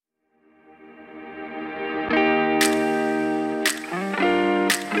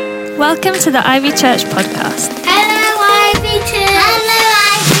Welcome to the Ivy Church podcast. Hello, Ivy Church. Hello,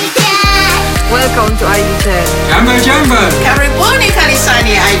 Ivy Church. Welcome to Ivy Church. Jambo, jambo. Karibuni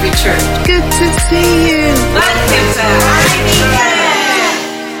kanisani Ivy Church. Good to see you. Welcome to Ivy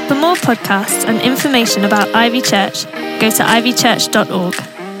Church. For more podcasts and information about Ivy Church, go to ivychurch.org.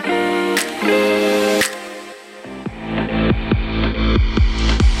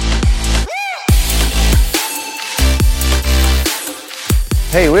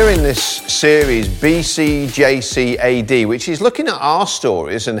 Hey, we're in this series, BCJCAD, which is looking at our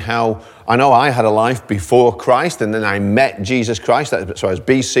stories and how I know I had a life before Christ and then I met Jesus Christ. So I was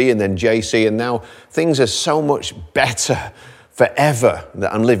BC and then JC, and now things are so much better forever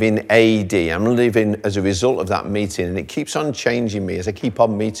that I'm living AD. I'm living as a result of that meeting, and it keeps on changing me as I keep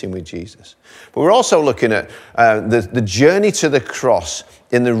on meeting with Jesus. But we're also looking at the journey to the cross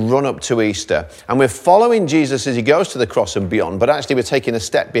in the run-up to Easter. And we're following Jesus as he goes to the cross and beyond, but actually we're taking a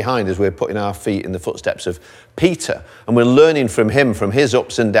step behind as we're putting our feet in the footsteps of Peter. And we're learning from him, from his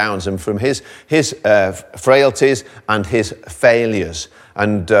ups and downs, and from his frailties and his failures.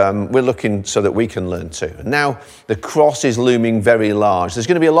 And we're looking so that we can learn too. And now the cross is looming very large. There's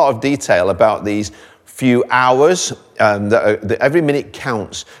going to be a lot of detail about these few hours. Every minute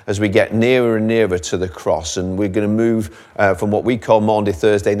counts as we get nearer and nearer to the cross. And we're going to move from what we call Maundy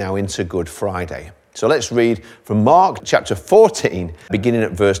Thursday now into Good Friday. So let's read from Mark chapter 14, beginning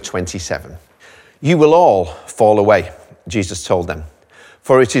at verse 27. You will all fall away, Jesus told them.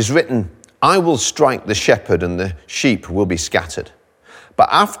 For it is written, I will strike the shepherd and the sheep will be scattered. But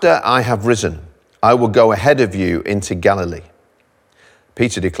after I have risen, I will go ahead of you into Galilee.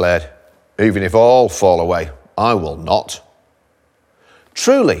 Peter declared, even if all fall away, I will not.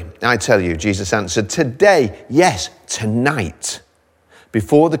 Truly, I tell you, Jesus answered, today, yes, tonight,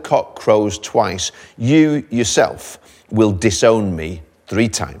 before the cock crows twice, you yourself will disown me 3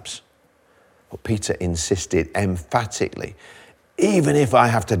 times. But Peter insisted emphatically, even if I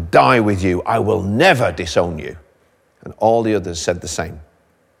have to die with you, I will never disown you. And all the others said the same.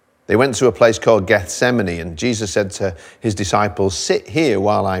 They went to a place called Gethsemane, and Jesus said to his disciples, sit here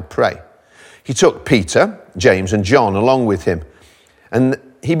while I pray. He took Peter, James, and John along with him, and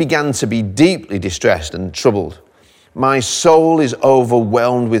he began to be deeply distressed and troubled. My soul is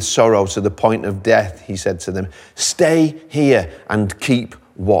overwhelmed with sorrow to the point of death, he said to them. Stay here and keep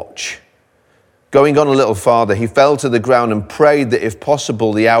watch. Going on a little farther, he fell to the ground and prayed that if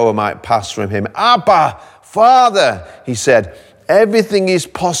possible, the hour might pass from him. Abba, Father, he said, everything is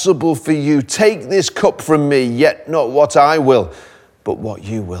possible for you. Take this cup from me, yet not what I will, but what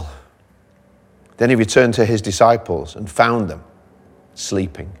you will. Then he returned to his disciples and found them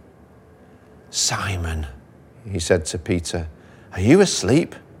sleeping. Simon, he said to Peter, are you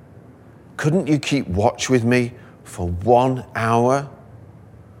asleep? Couldn't you keep watch with me for 1 hour?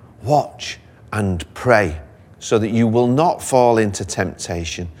 Watch and pray so that you will not fall into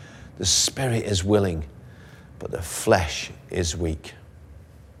temptation. The spirit is willing, but the flesh is weak.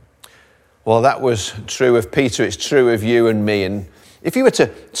 Well, that was true of Peter. It's true of you and me. And if you were to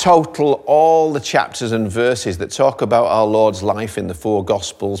total all the chapters and verses that talk about our Lord's life in the 4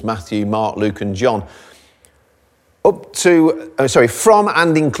 Gospels, Matthew, Mark, Luke, and John, from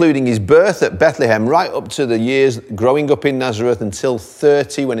and including his birth at Bethlehem, right up to the years growing up in Nazareth until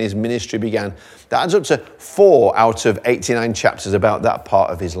 30 when his ministry began, that adds up to 4 out of 89 chapters about that part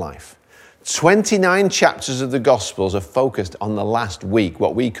of his life. 29 chapters of the Gospels are focused on the last week,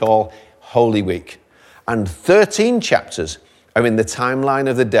 what we call Holy Week. And 13 chapters are in the timeline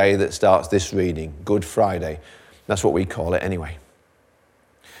of the day that starts this reading, Good Friday. That's what we call it anyway.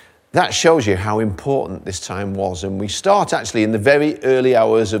 That shows you how important this time was. And we start actually in the very early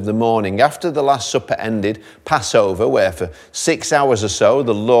hours of the morning, after the Last Supper ended, Passover, where for 6 hours or so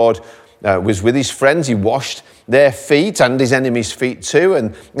the Lord was with his friends. He washed their feet and his enemies' feet too.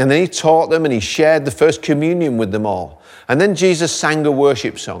 And then he taught them and he shared the first communion with them all. And then Jesus sang a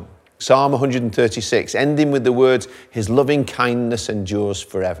worship song, Psalm 136, ending with the words, his loving kindness endures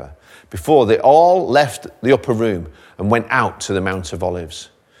forever, before they all left the upper room and went out to the Mount of Olives.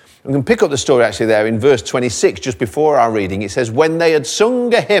 We can pick up the story actually there in verse 26, just before our reading. It says, when they had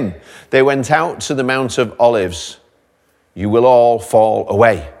sung a hymn, they went out to the Mount of Olives. You will all fall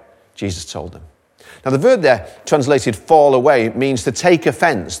away, Jesus told them. Now, the verb there, translated fall away, means to take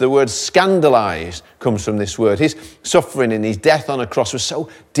offense. The word scandalize comes from this word. His suffering and his death on a cross was so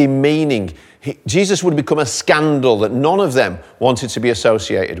demeaning. Jesus would become a scandal that none of them wanted to be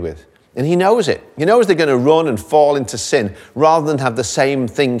associated with. And he knows it. He knows they're going to run and fall into sin rather than have the same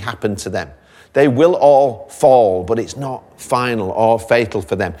thing happen to them. They will all fall, but it's not final or fatal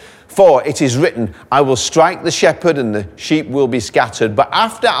for them. For it is written, I will strike the shepherd and the sheep will be scattered. But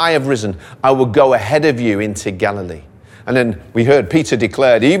after I have risen, I will go ahead of you into Galilee. And then we heard Peter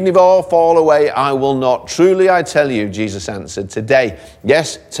declared, even if all fall away, I will not. Truly I tell you, Jesus answered, today,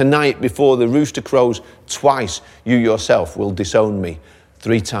 yes, tonight before the rooster crows twice, you yourself will disown me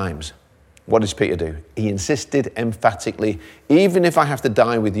 3 times. What does Peter do? He insisted emphatically, even if I have to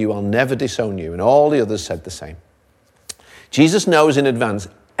die with you, I'll never disown you. And all the others said the same. Jesus knows in advance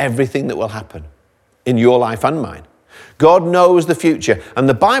everything that will happen in your life and mine. God knows the future. And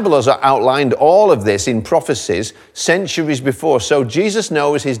the Bible has outlined all of this in prophecies centuries before. So Jesus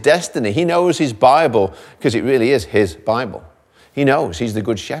knows his destiny. He knows his Bible because it really is his Bible. He knows he's the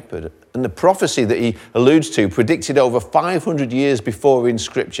good shepherd. And the prophecy that he alludes to, predicted over 500 years before in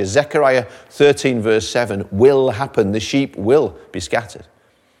Scripture, Zechariah 13 verse 7, will happen. The sheep will be scattered.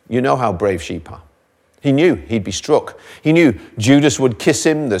 You know how brave sheep are. He knew he'd be struck. He knew Judas would kiss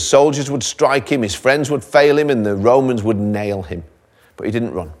him, the soldiers would strike him, his friends would fail him, and the Romans would nail him. But he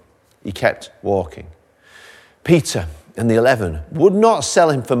didn't run. He kept walking. Peter and the 11 would not sell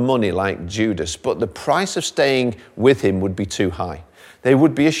him for money like Judas, but the price of staying with him would be too high. They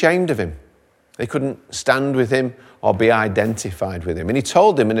would be ashamed of him. They couldn't stand with him or be identified with him. And he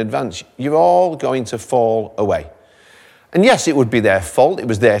told them in advance, you're all going to fall away. And yes, it would be their fault. It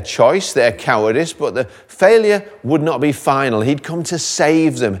was their choice, their cowardice, but the failure would not be final. He'd come to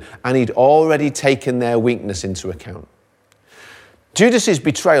save them, and he'd already taken their weakness into account. Judas's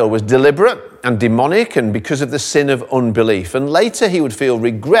betrayal was deliberate and demonic, and because of the sin of unbelief. And later he would feel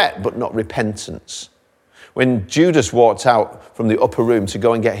regret, but not repentance. When Judas walked out from the upper room to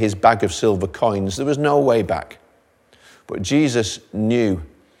go and get his bag of silver coins, there was no way back. But Jesus knew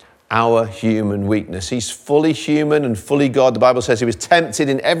our human weakness. He's fully human and fully God. The Bible says he was tempted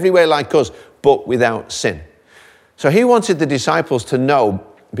in every way like us, but without sin. So he wanted the disciples to know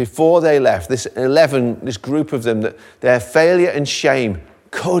before they left, this group of them, that their failure and shame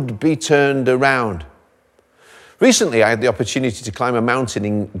could be turned around. Recently, I had the opportunity to climb a mountain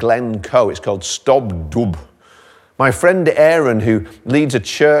in Glencoe. It's called Stobdub. My friend Aaron, who leads a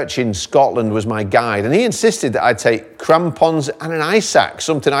church in Scotland, was my guide, and he insisted that I take crampons and an ice axe,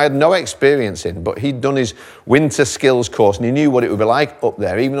 something I had no experience in, but he'd done his winter skills course, and he knew what it would be like up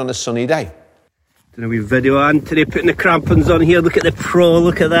there, even on a sunny day. Done a wee video of Anthony putting the crampons on here. Look at the pro,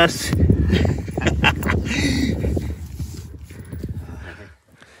 look at this.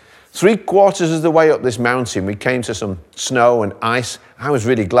 3/4 of the way up this mountain, we came to some snow and ice. I was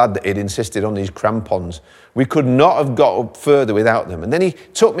really glad that he'd insisted on these crampons. We could not have got up further without them. And then he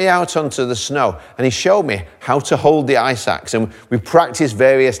took me out onto the snow and he showed me how to hold the ice axe. And we practiced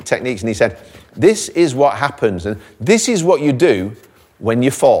various techniques. And he said, this is what happens. And this is what you do when you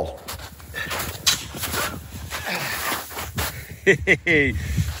fall.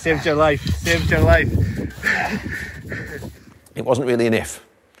 Saved your life, saved your life. It wasn't really an if.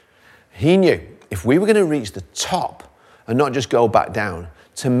 He knew if we were going to reach the top and not just go back down,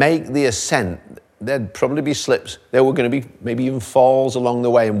 to make the ascent, there'd probably be slips. There were going to be maybe even falls along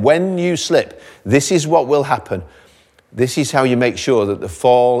the way. And when you slip, this is what will happen. This is how you make sure that the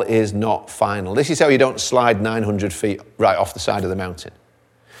fall is not final. This is how you don't slide 900 feet right off the side of the mountain.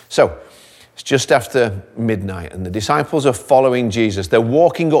 So it's just after midnight and the disciples are following Jesus. They're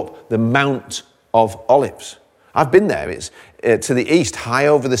walking up the Mount of Olives. I've been there. It's to the east, high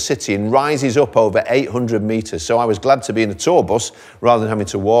over the city, and rises up over 800 meters. So I was glad to be in a tour bus rather than having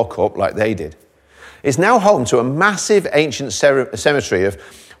to walk up like they did. It's now home to a massive ancient cemetery of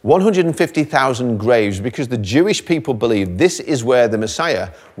 150,000 graves because the Jewish people believe this is where the Messiah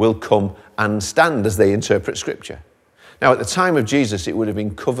will come and stand as they interpret Scripture. Now, at the time of Jesus, it would have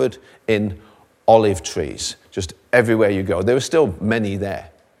been covered in olive trees, just everywhere you go. There were still many there.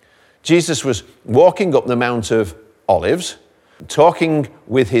 Jesus was walking up the Mount of Olives, talking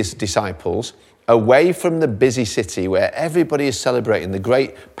with his disciples, away from the busy city where everybody is celebrating the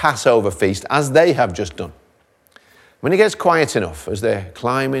great Passover feast, as they have just done. When it gets quiet enough, as they're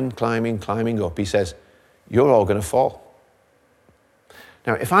climbing up, he says, you're all going to fall.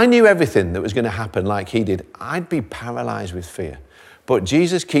 Now, if I knew everything that was going to happen like he did, I'd be paralyzed with fear. But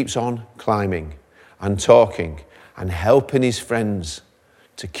Jesus keeps on climbing and talking and helping his friends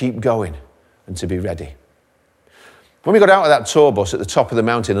to keep going and to be ready. When we got out of that tour bus at the top of the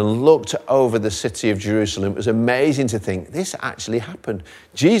mountain and looked over the city of Jerusalem, it was amazing to think this actually happened.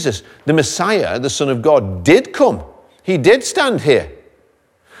 Jesus, the Messiah, the Son of God, did come. He did stand here.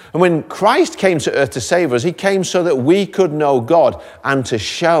 And when Christ came to earth to save us, he came so that we could know God and to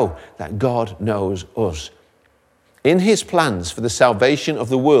show that God knows us. in his plans for the salvation of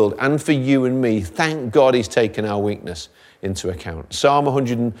the world and for you and me. Thank God he's taken our weakness into account. Psalm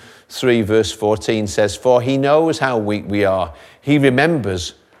 103 verse 14 says, "For he knows how weak we are. He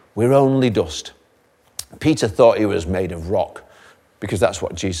remembers we're only dust." Peter thought he was made of rock because that's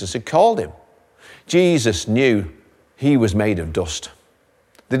what Jesus had called him. Jesus knew he was made of dust.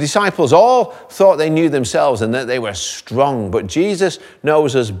 The disciples all thought they knew themselves and that they were strong, but Jesus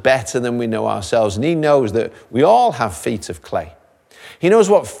knows us better than we know ourselves, and he knows that we all have feet of clay. He knows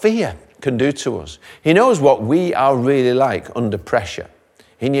what fear can do to us. He knows what we are really like under pressure.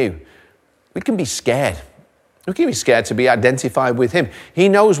 He knew we can be scared. We can be scared to be identified with him. He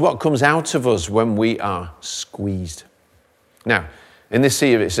knows what comes out of us when we are squeezed. Now, in this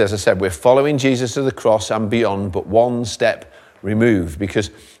series, as I said, we're following Jesus to the cross and beyond, but one step removed, because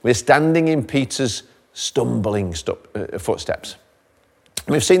we're standing in Peter's stumbling footsteps.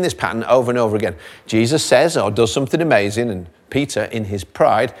 We've seen this pattern over and over again. Jesus says or does something amazing, and Peter, in his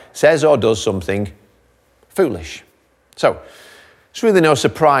pride, says or does something foolish. So, it's really no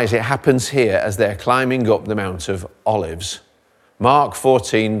surprise it happens here as they're climbing up the Mount of Olives. Mark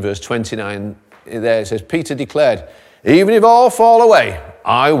 14, verse 29, there it says, Peter declared, "Even if all fall away,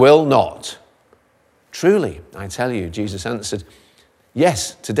 I will not." "Truly, I tell you," Jesus answered,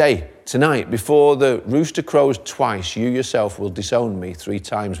 "yes, today, tonight, before the rooster crows twice, you yourself will disown me 3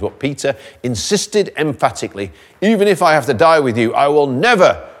 times. But Peter insisted emphatically, "Even if I have to die with you, I will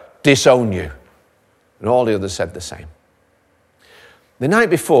never disown you." And all the others said the same. The night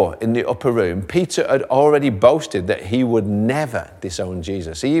before, in the upper room, Peter had already boasted that he would never disown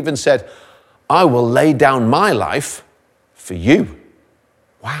Jesus. He even said, "I will lay down my life for you."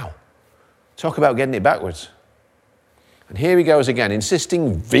 Wow. Talk about getting it backwards. And here he goes again,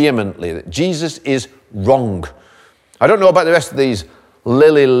 insisting vehemently that Jesus is wrong. I don't know about the rest of these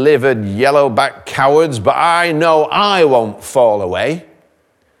lily-livered, yellow-backed cowards, but I know I won't fall away.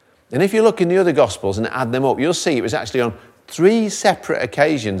 And if you look in the other Gospels and add them up, you'll see it was actually on 3 separate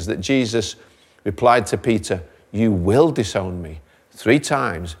occasions that Jesus replied to Peter, "You will disown me 3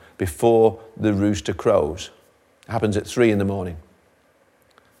 times before the rooster crows." It happens at 3 in the morning.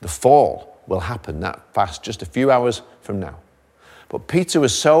 The fall will happen that fast, just a few hours from now. But Peter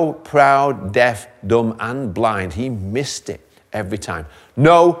was so proud, deaf, dumb, and blind, he missed it every time.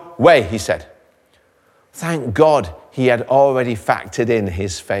 "No way," he said. Thank God he had already factored in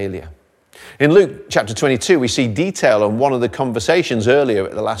his failure. In Luke chapter 22, we see detail on one of the conversations earlier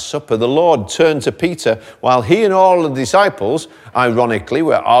at the Last Supper. The Lord turned to Peter while he and all the disciples, ironically,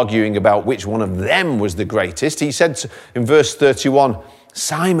 were arguing about which one of them was the greatest. He said in verse 31,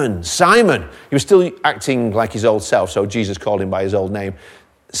 "Simon, Simon." He was still acting like his old self, so Jesus called him by his old name.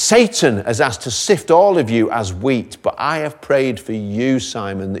 "Satan has asked to sift all of you as wheat, but I have prayed for you,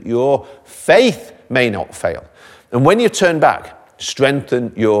 Simon, that your faith may not fail. And when you turn back,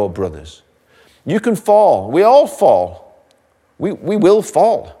 strengthen your brothers." You can fall. We all fall. We will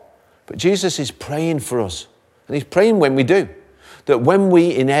fall. But Jesus is praying for us. And he's praying when we do. That when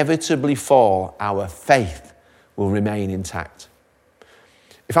we inevitably fall, our faith will remain intact.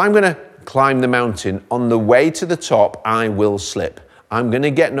 If I'm going to climb the mountain, on the way to the top, I will slip. I'm going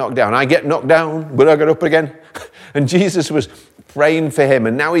to get knocked down. I get knocked down, but I get up again. And Jesus was praying for him.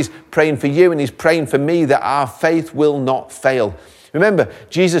 And now he's praying for you and he's praying for me that our faith will not fail. Remember,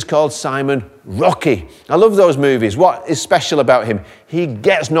 Jesus called Simon Rocky. I love those movies. What is special about him? He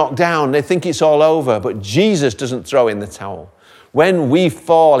gets knocked down. They think it's all over, but Jesus doesn't throw in the towel. When we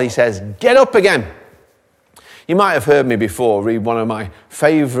fall, he says, "Get up again." You might have heard me before read one of my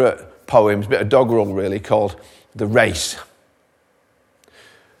favourite poems, a bit of doggerel really, called "The Race."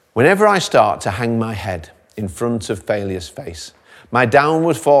 Whenever I start to hang my head in front of failure's face, my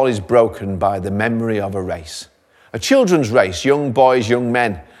downward fall is broken by the memory of a race. A children's race, young boys, young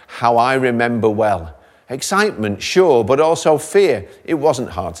men, how I remember well. Excitement, sure, but also fear. It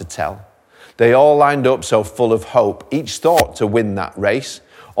wasn't hard to tell. They all lined up so full of hope, each thought to win that race,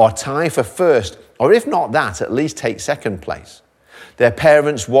 or tie for first, or if not that, at least take second place. Their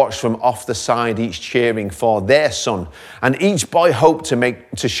parents watched from off the side, each cheering for their son, and each boy hoped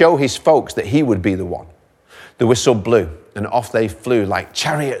to show his folks that he would be the one. The whistle blew, and off they flew like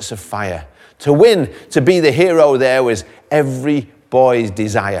chariots of fire. To win, to be the hero there was every boy's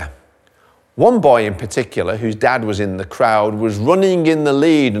desire. One boy in particular, whose dad was in the crowd, was running in the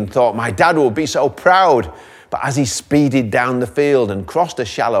lead and thought, "My dad will be so proud." But as he speeded down the field and crossed a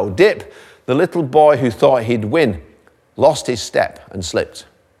shallow dip, the little boy who thought he'd win lost his step and slipped.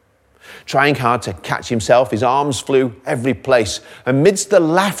 Trying hard to catch himself, his arms flew every place. Amidst the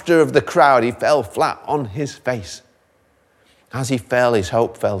laughter of the crowd, he fell flat on his face. As he fell, his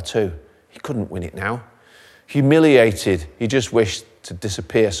hope fell too. He couldn't win it now. Humiliated, he just wished to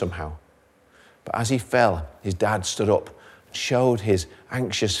disappear somehow. But as he fell, his dad stood up and showed his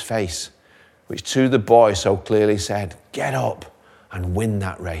anxious face, which to the boy so clearly said, "Get up and win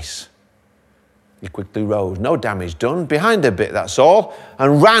that race." He quickly rose, no damage done, behind a bit, that's all,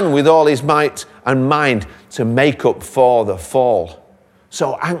 and ran with all his might and mind to make up for the fall.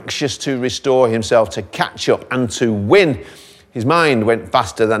 So anxious to restore himself, to catch up and to win, his mind went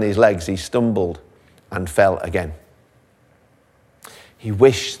faster than his legs. He stumbled and fell again. He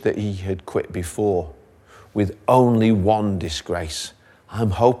wished that he had quit before, with only one disgrace. I'm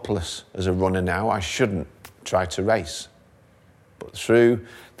hopeless as a runner now. I shouldn't try to race. But through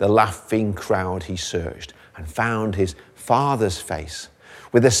the laughing crowd he searched and found his father's face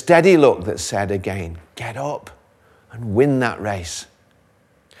with a steady look that said again, "Get up and win that race."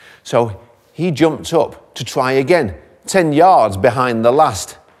 So he jumped up to try again, 10 yards behind the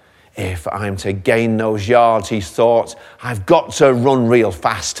last. If I'm to gain those yards, he thought, I've got to run real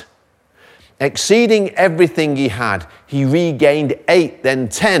fast. Exceeding everything he had, he regained 8, then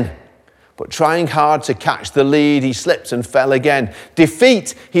 10. But trying hard to catch the lead, he slipped and fell again.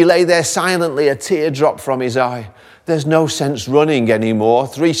 Defeat, he lay there silently, a tear dropped from his eye. There's no sense running anymore.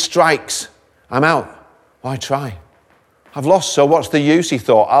 3 strikes, I'm out. Why try? I've lost, so what's the use, he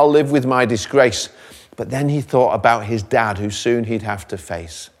thought. I'll live with my disgrace. But then he thought about his dad, who soon he'd have to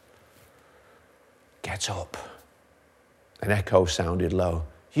face. Get up. An echo sounded low.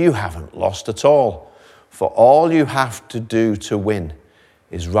 You haven't lost at all, for all you have to do to win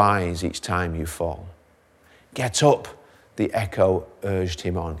is rise each time you fall. Get up, the echo urged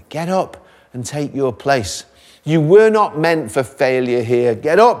him on. Get up and take your place. You were not meant for failure here.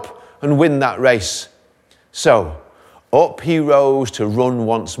 Get up and win that race. So, up he rose to run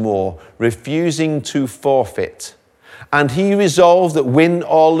once more, refusing to forfeit. And he resolved that win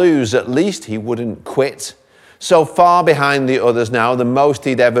or lose, at least he wouldn't quit. So far behind the others now, the most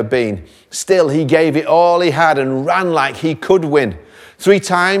he'd ever been. Still, he gave it all he had and ran like he could win. 3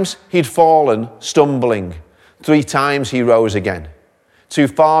 times he'd fallen, stumbling. 3 times he rose again. Too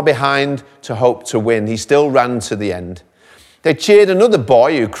far behind to hope to win, he still ran to the end. They cheered another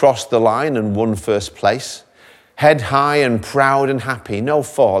boy who crossed the line and won first place. Head high and proud and happy, no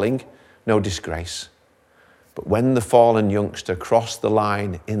falling, no disgrace. But when the fallen youngster crossed the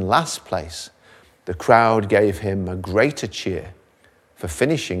line in last place, the crowd gave him a greater cheer for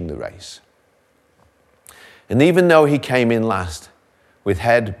finishing the race. And even though he came in last, with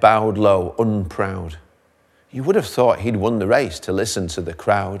head bowed low, unproud, you would have thought he'd won the race to listen to the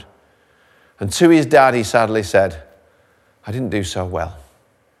crowd. And to his dad, he sadly said, I didn't do so well.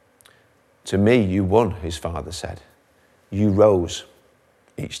 To me, you won, his father said. You rose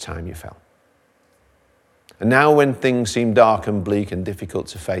each time you fell. And now when things seem dark and bleak and difficult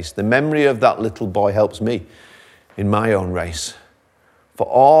to face, the memory of that little boy helps me in my own race. For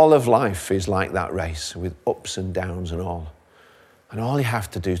all of life is like that race, with ups and downs and all. And all you have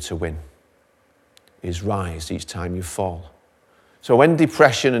to do to win is rise each time you fall. So when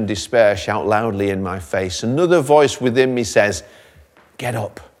depression and despair shout loudly in my face, another voice within me says, get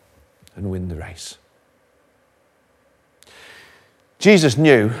up and win the race. Jesus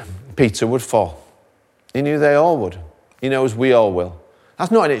knew Peter would fall. He knew they all would. He knows we all will.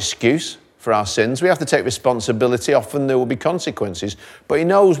 That's not an excuse for our sins. We have to take responsibility. Often there will be consequences. But he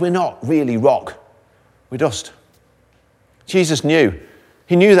knows we're not really rock. We're dust. Jesus knew.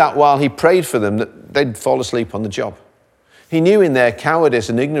 He knew that while he prayed for them, that they'd fall asleep on the job. He knew in their cowardice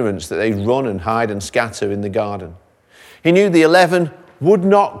and ignorance that they'd run and hide and scatter in the garden. He knew the 11 would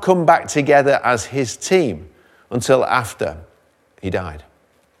not come back together as his team until after he died.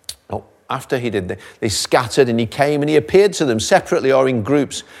 After he did, they scattered and he came and he appeared to them separately or in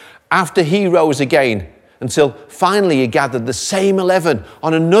groups. After he rose again, until finally he gathered the same 11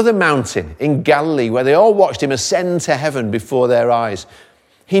 on another mountain in Galilee where they all watched him ascend to heaven before their eyes.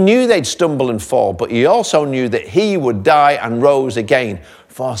 He knew they'd stumble and fall, but he also knew that he would die and rose again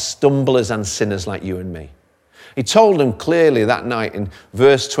for stumblers and sinners like you and me. He told them clearly that night in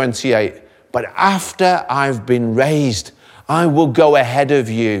verse 28, but after I've been raised, I will go ahead of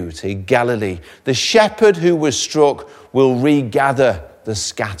you to Galilee. The shepherd who was struck will regather the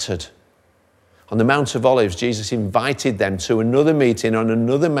scattered. On the Mount of Olives, Jesus invited them to another meeting on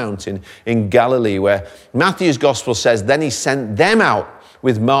another mountain in Galilee where Matthew's gospel says, then he sent them out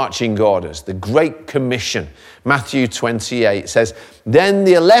with marching orders, the Great Commission. Matthew 28 says, then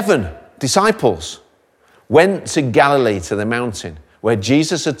the 11 disciples went to Galilee, to the mountain where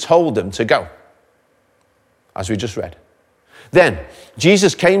Jesus had told them to go, as we just read. Then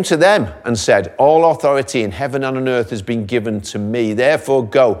Jesus came to them and said, all authority in heaven and on earth has been given to me. Therefore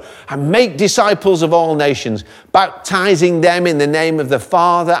go and make disciples of all nations, baptizing them in the name of the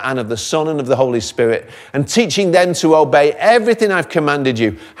Father and of the Son and of the Holy Spirit, and teaching them to obey everything I've commanded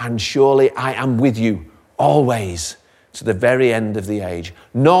you. And surely I am with you always to the very end of the age.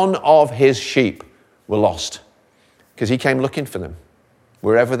 None of his sheep were lost because he came looking for them.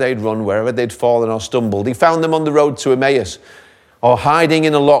 Wherever they'd run, wherever they'd fallen or stumbled, he found them on the road to Emmaus, or hiding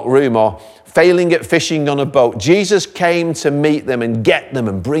in a locked room, or failing at fishing on a boat. Jesus came to meet them and get them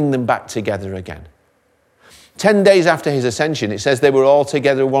and bring them back together again. 10 days after his ascension, it says they were all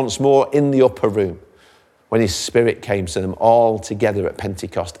together once more in the upper room when his Spirit came to them, all together at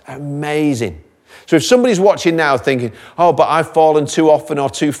Pentecost. Amazing. So if somebody's watching now thinking, oh, but I've fallen too often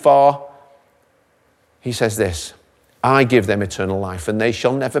or too far, he says this, I give them eternal life, and they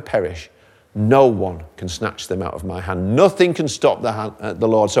shall never perish. No one can snatch them out of my hand. Nothing can stop the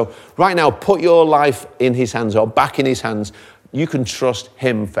Lord. So right now, put your life in his hands or back in his hands. You can trust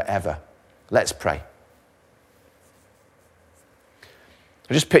him forever. Let's pray.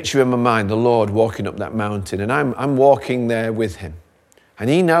 I just picture in my mind the Lord walking up that mountain, and I'm walking there with him. And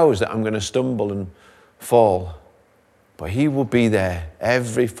he knows that I'm going to stumble and fall. But he will be there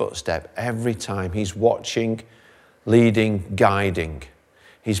every footstep, every time. He's watching, leading, guiding.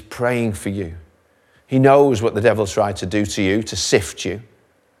 He's praying for you. He knows what the devil tried to do to you, to sift you.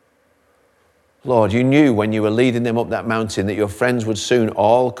 Lord, you knew when you were leading them up that mountain that your friends would soon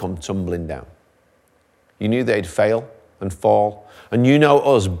all come tumbling down. You knew they'd fail and fall. And you know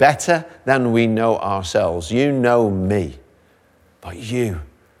us better than we know ourselves. You know me. But you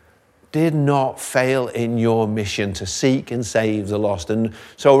did not fail in your mission to seek and save the lost. And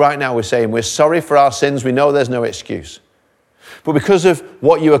so right now we're saying we're sorry for our sins. We know there's no excuse. But because of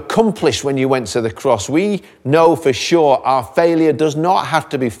what you accomplished when you went to the cross, we know for sure our failure does not have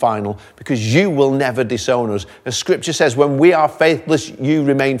to be final because you will never disown us. As Scripture says, when we are faithless, you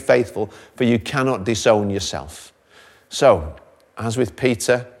remain faithful, for you cannot disown yourself. So, as with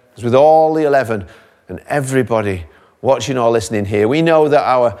Peter, as with all the 11 and everybody watching or listening here, we know that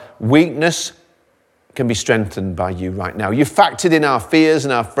our weakness can be strengthened by you right now. You factored in our fears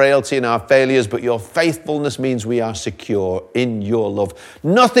and our frailty and our failures, but your faithfulness means we are secure in your love.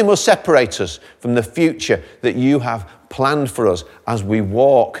 Nothing will separate us from the future that you have planned for us as we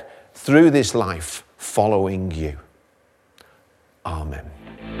walk through this life following you. Amen.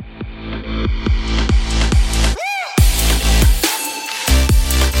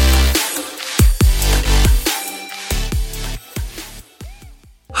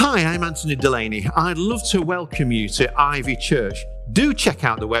 Hi, I'm Anthony Delaney. I'd love to welcome you to Ivy Church. Do check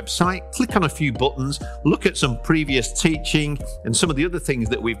out the website, click on a few buttons, look at some previous teaching and some of the other things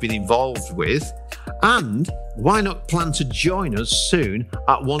that we've been involved with. And why not plan to join us soon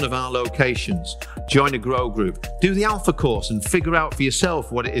at one of our locations? Join a Grow group, do the Alpha course and figure out for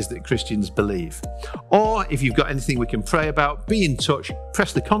yourself what it is that Christians believe. Or if you've got anything we can pray about, be in touch,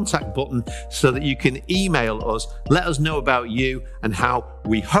 press the contact button so that you can email us, let us know about you and how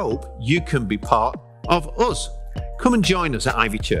we hope you can be part of us. Come and join us at Ivy Church.